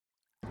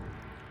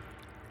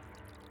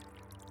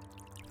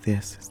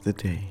This is the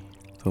day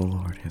the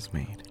Lord has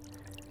made.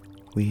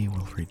 We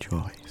will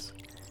rejoice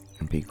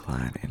and be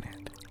glad in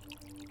it.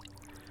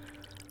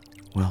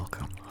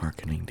 Welcome,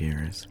 Hearkening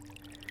Deers,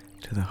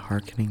 to the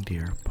Hearkening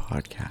Deer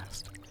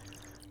podcast,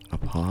 a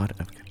pod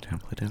of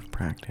contemplative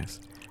practice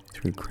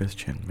through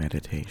Christian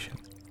meditation.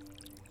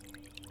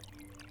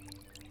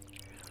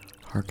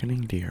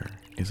 Hearkening Deer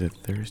is a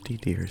Thirsty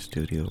Deer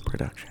Studio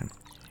production,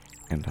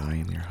 and I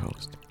am your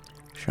host,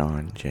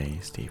 Sean J.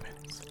 Stevens.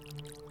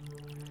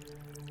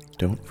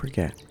 Don't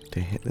forget to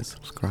hit the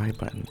subscribe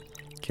button,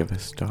 give a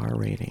star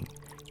rating,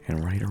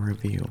 and write a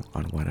review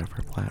on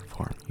whatever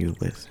platform you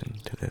listen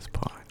to this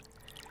pod.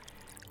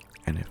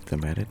 And if the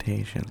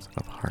meditations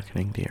of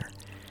Hearkening Deer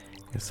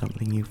is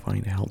something you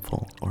find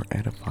helpful or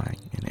edifying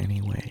in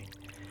any way,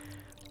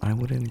 I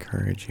would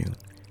encourage you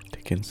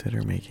to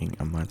consider making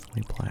a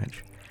monthly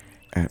pledge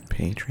at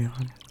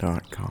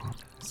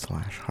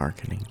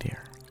patreon.com/hearkeningdeer.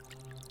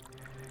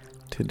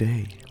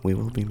 Today we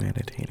will be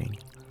meditating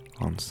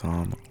on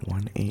Psalm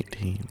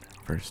 118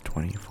 verse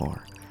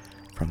 24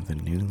 from the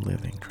New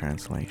Living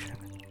Translation.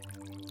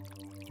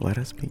 Let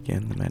us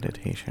begin the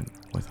meditation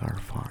with our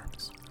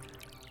farms,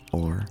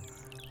 or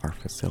our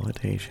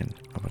facilitation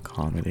of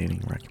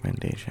accommodating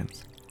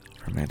recommendations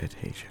for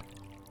meditation.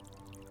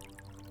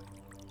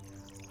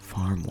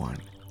 Farm 1.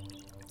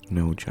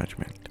 No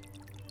judgment.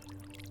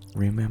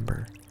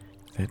 Remember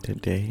that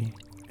today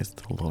is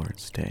the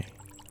Lord's day.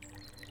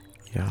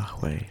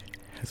 Yahweh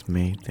has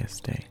made this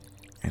day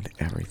and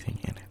everything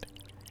in it.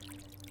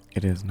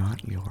 It is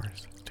not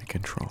yours to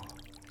control,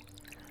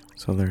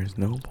 so there is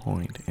no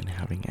point in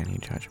having any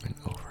judgment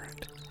over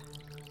it.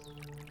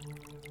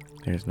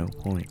 There is no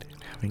point in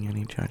having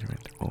any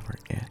judgment over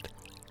it,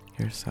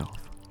 yourself,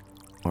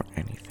 or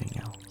anything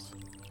else.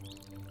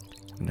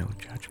 No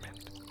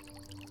judgment.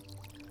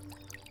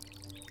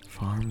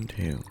 Farm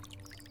 2.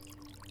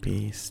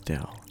 Be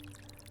still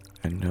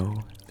and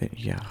know that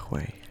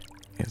Yahweh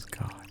is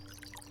God,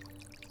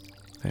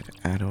 that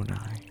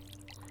Adonai,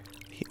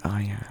 the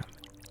I Am,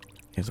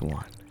 is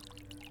one.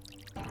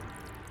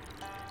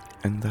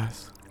 And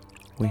thus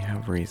we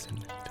have reason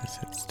to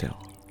sit still,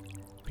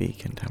 be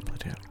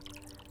contemplative,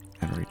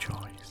 and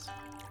rejoice.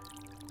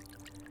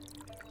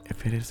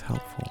 If it is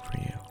helpful for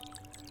you,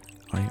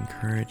 I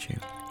encourage you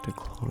to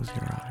close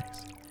your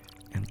eyes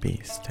and be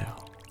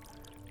still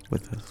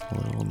with as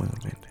little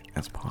movement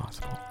as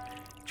possible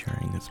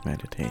during this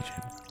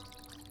meditation.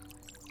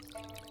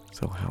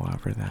 So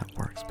however that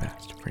works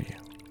best for you,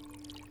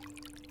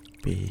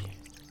 be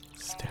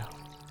still.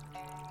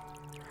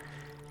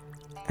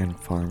 And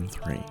Farm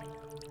 3.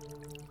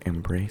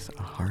 Embrace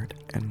a heart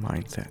and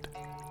mindset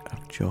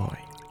of joy,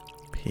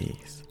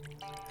 peace,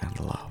 and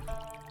love.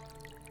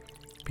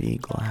 Be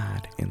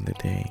glad in the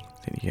day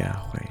that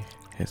Yahweh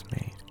has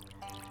made,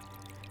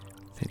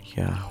 that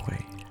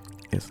Yahweh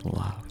is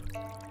love,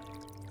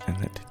 and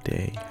that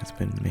today has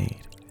been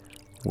made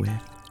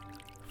with,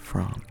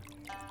 from,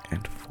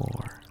 and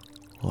for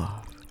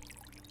love.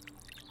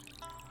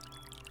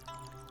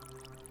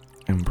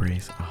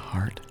 Embrace a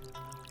heart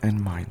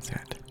and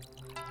mindset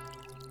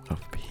of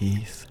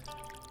peace,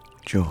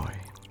 joy,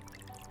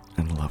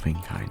 and loving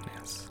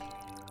kindness.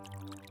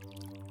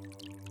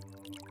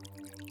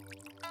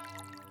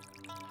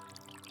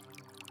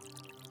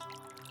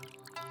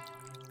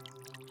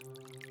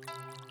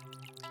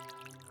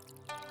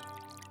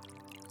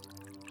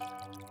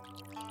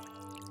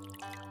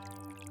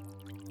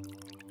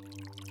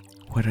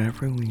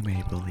 Whatever we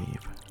may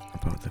believe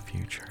about the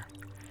future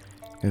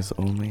is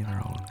only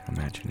our own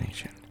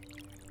imagination.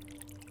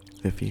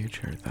 The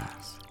future,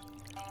 thus,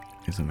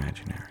 is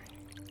imaginary.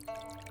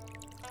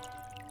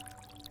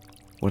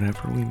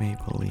 Whatever we may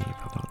believe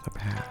about the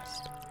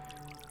past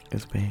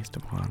is based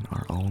upon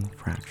our own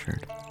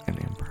fractured and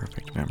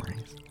imperfect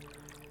memories,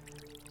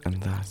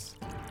 and thus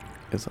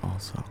is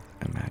also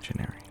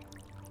imaginary.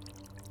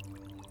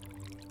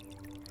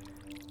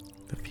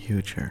 The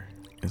future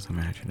is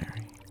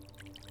imaginary,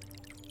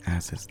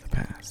 as is the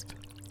past.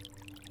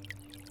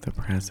 The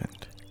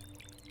present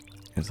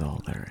is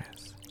all there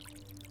is.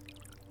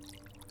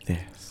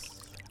 This.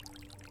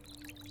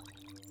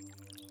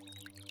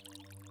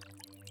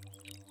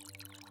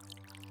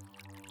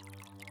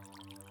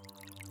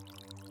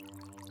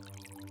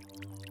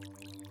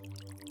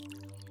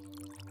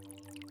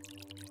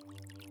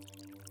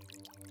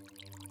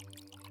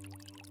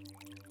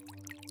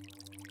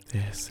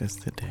 This is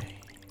the day.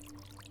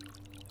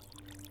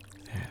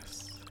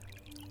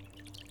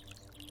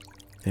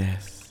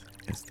 This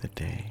is the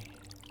day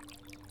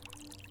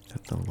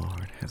that the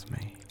Lord has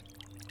made,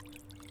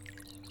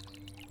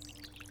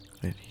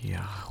 that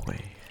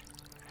Yahweh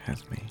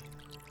has made.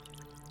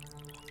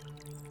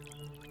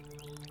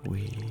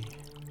 We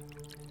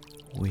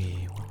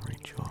will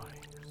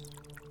rejoice.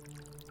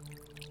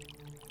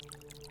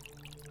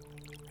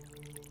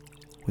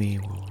 We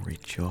will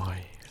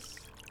rejoice.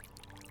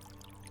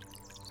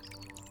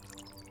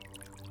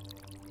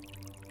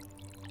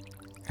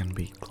 And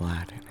be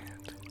glad in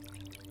it.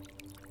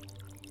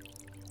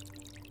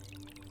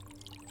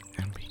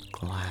 And be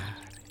glad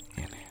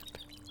in it.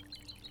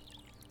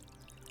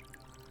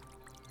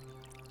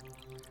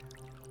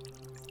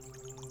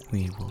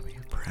 we will be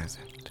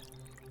present.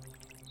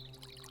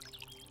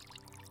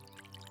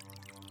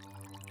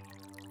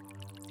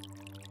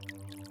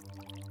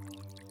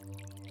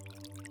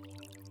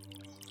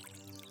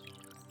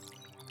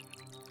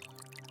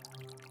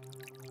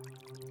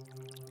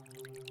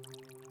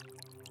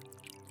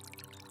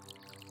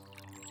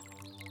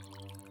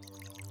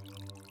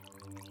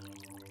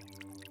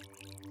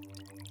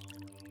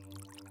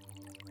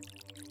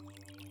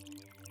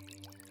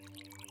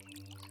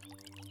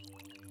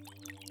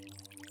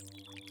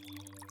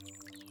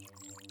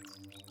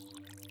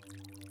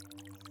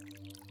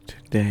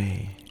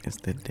 Today is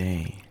the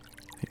day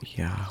that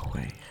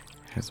Yahweh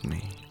has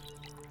made.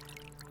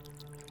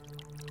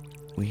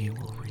 We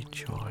will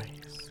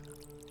rejoice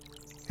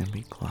and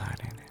be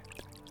glad in it.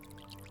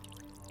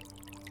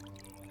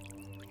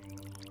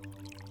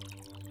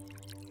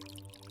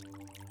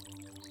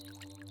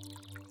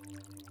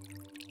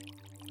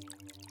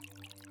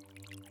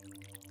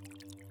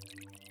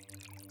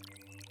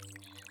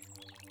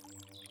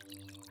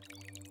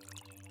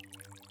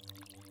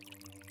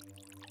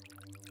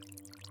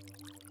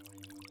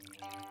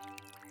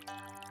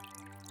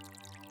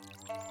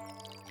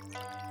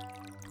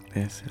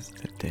 This is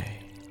the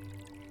day.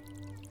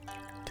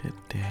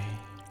 Today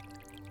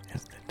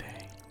is the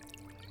day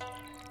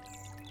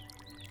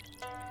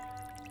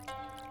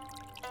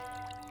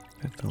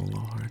that the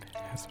Lord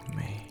has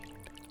made.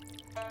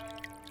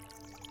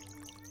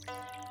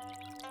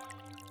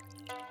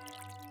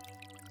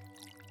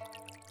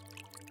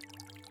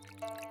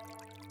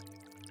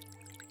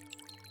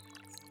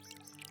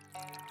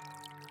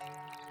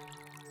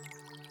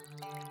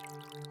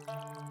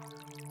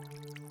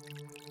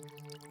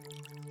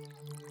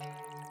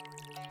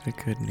 The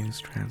Good News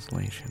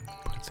Translation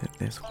puts it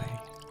this way: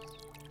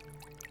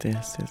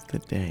 this is the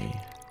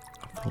day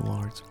of the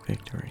Lord's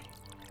victory.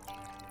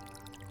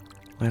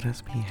 Let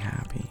us be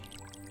happy.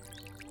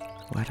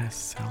 Let us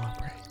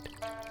celebrate.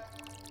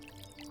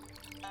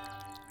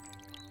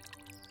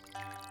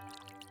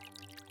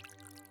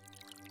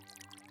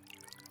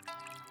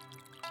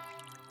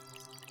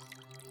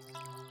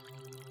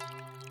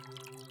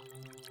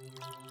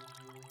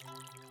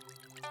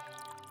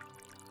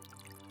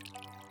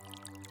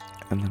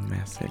 And the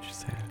message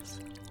says,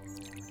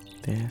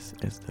 this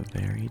is the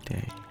very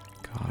day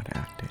God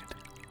acted.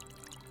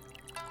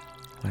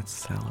 Let's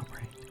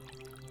celebrate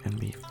and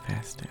be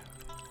festive.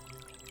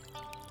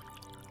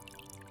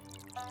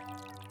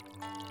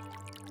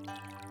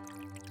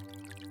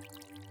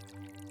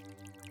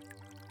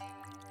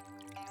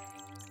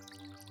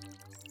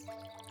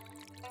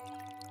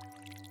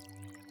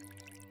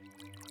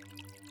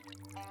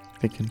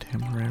 The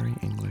Contemporary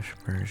English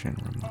Version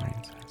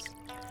reminds us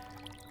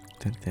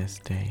that this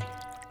day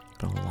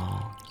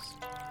belongs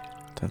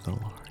to the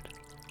Lord.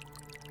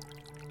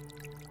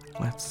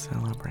 Let's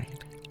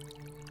celebrate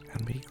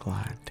and be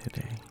glad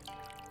today.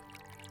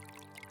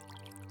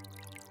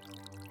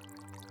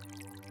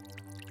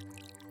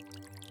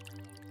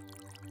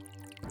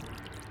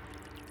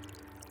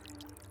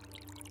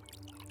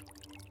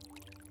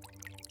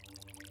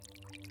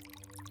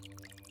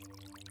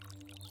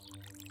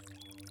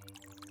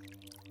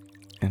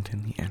 And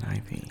in the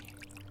NIV,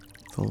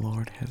 the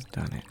Lord has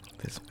done it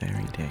this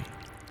very day.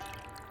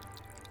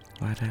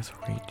 Let us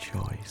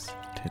rejoice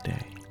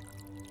today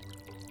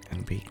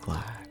and be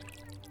glad.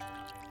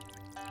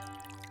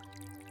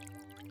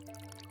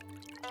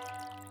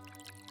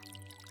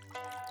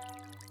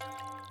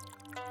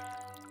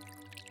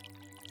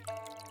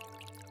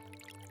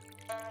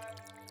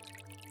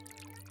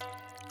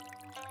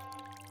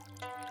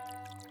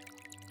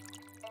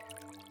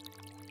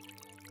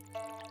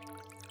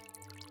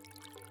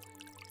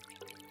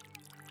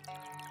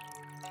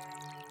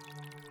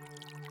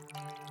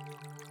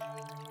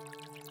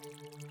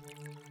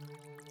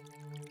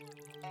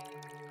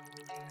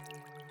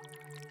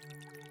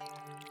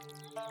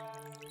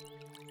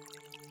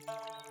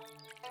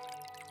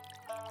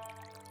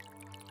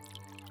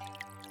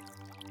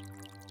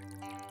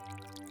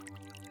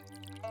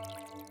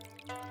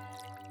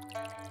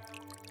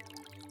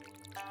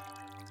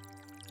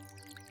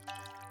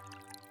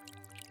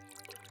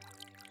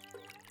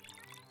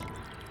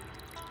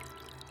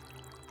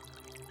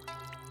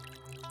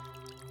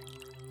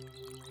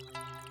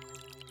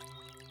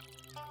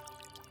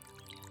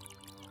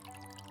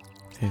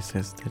 This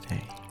is the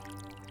day.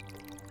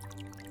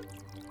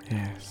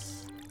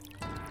 This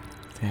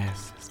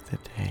is